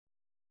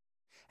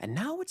And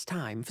now it's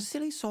time for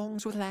Silly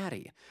Songs with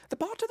Larry, the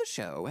part of the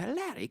show where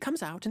Larry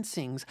comes out and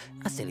sings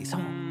a silly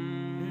song.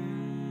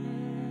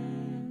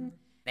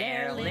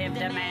 There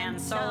lived a man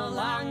so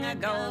long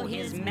ago,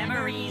 his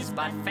memories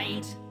but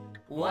faint,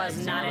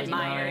 was not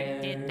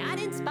admired, did not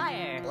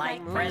inspire,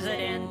 like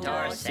president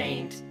or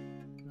saint.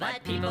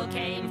 But people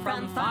came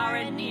from far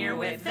and near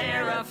with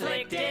their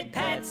afflicted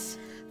pets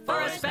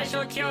for a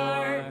special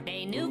cure.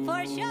 They knew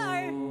for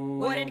sure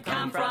wouldn't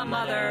come from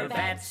other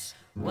vets.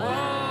 Whoa!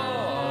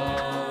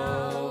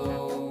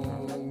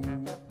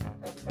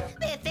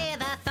 This is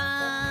a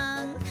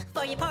song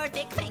for your poor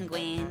thick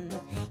penguin.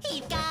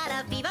 He's got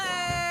a fever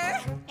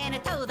and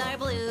his toes are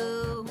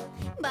blue.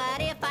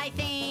 But if I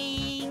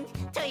sing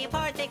to your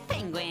poor thick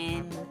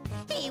penguin,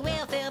 he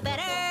will feel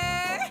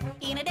better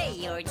in a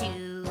day or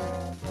two.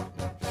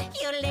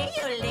 Yodelay,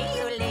 yodelay,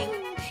 yodelay,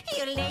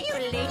 yodelay,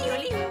 yodelay,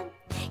 yodelay,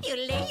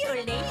 yodelay,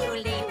 yodelay,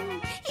 yodelay,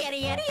 yada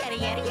yada yada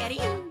yada yada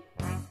yada.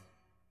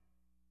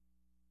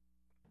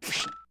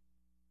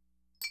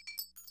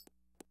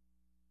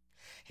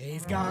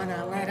 He's gone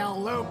a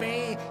little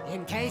loopy,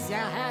 in case you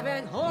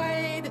haven't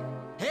heard.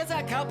 Here's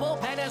a couple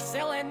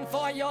penicillin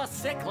for your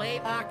sickly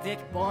Arctic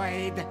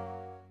Boyd.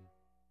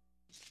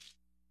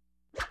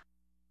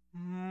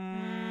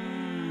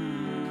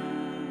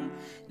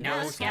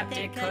 No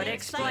skeptic could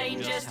explain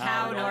just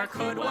how, nor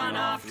could one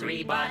of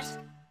three, but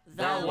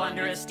the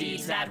wondrous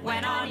deeds that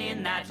went on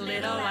in that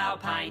little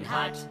alpine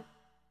hut.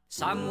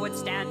 Some would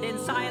stand in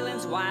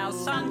silence while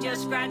some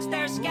just scratched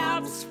their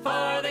scalps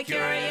for the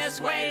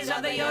curious ways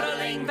of the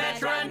yodeling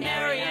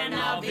veterinarian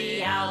of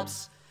the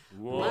Alps.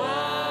 Whoa!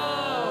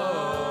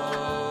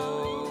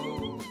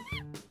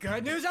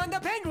 Good news on the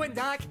penguin,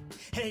 Doc.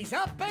 He's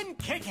up and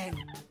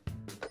kicking.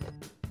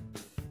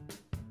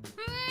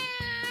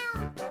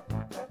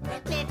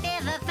 This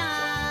is a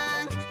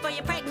song for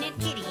your pregnant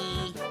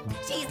kitty.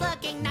 She's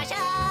looking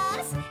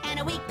nauseous and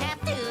a weak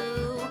past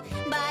too.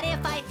 But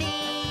if I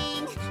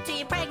sing to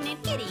your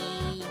pregnant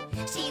kitty,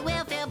 she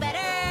will feel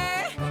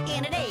better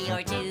in a day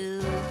or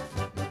two.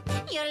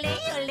 Yodelay,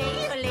 yodelay,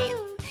 yodelay,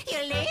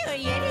 yodelay,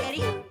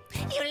 yodelay,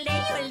 yodelay,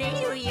 yodelay,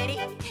 yodelay,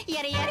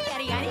 yada yada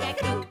yada yada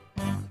yada.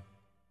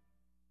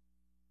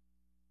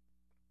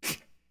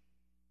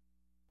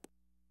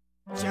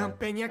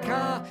 Jump in your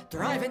car,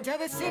 drive into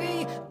the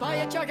city, buy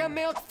a jug of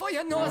milk for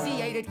your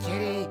nauseated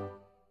kitty.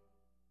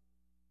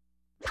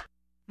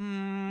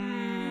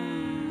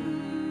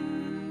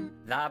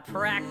 The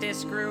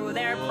practice grew,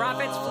 their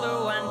profits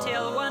flew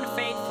until one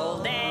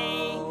fateful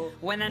day,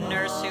 when the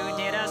nurse who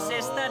did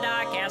assist the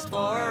doc asked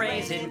for a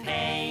raise in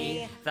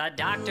pay. The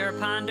doctor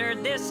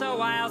pondered this a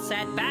while,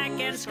 sat back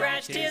and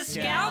scratched his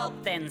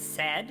scalp, then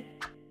said,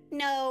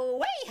 "No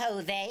way,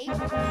 Jose,"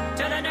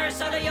 to the nurse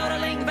of the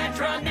yodeling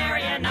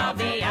veterinarian of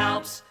the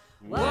Alps.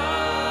 Whoa!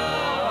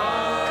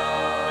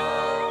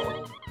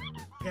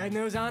 Good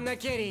news on the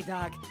kitty,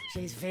 Doc.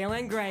 She's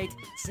feeling great.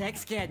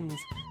 6 kittens,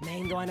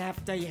 named one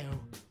after you.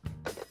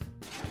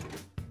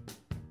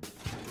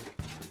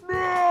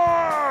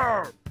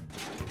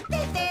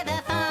 This is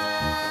a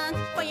song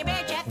for your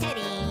bear trap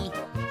Teddy.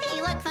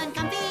 He looks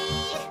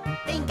uncomfy,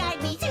 think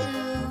I'd be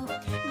too.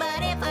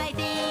 But if I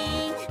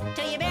sing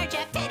to your bear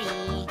trap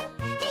Teddy,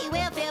 he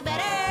will feel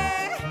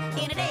better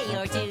in a day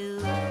or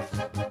two.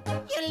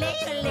 Yodelay,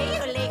 yodelay,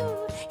 yodelay,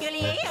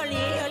 yodelay,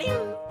 yodelay,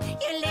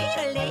 yodelay,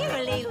 yodelay,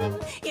 yodelay, yodelay,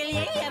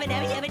 yodelay, yabba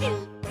dabba yabba doo.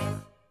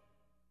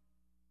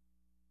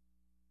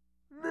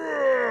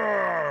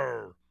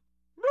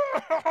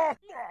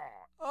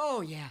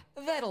 Oh yeah,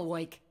 that'll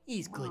wake.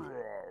 He's good.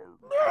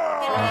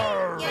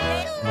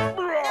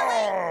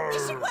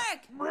 This should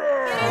work.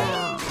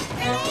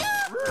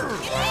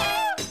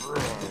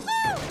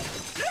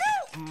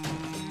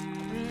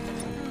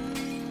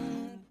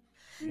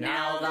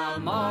 Now the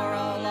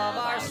moral of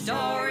our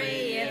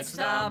story, it's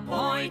the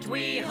point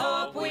we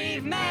hope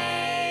we've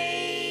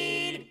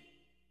made.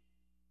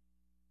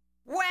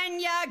 When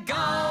you go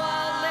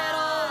a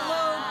little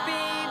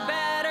loopy,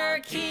 better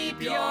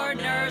keep your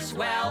nurse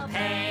well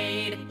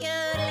paid.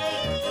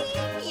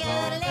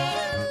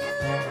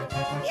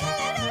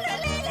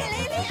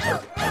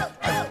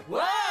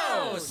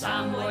 Whoa!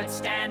 Some would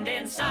stand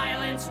in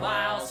silence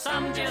while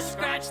some just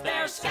scratch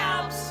their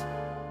scalps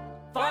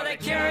for the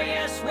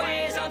curious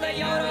ways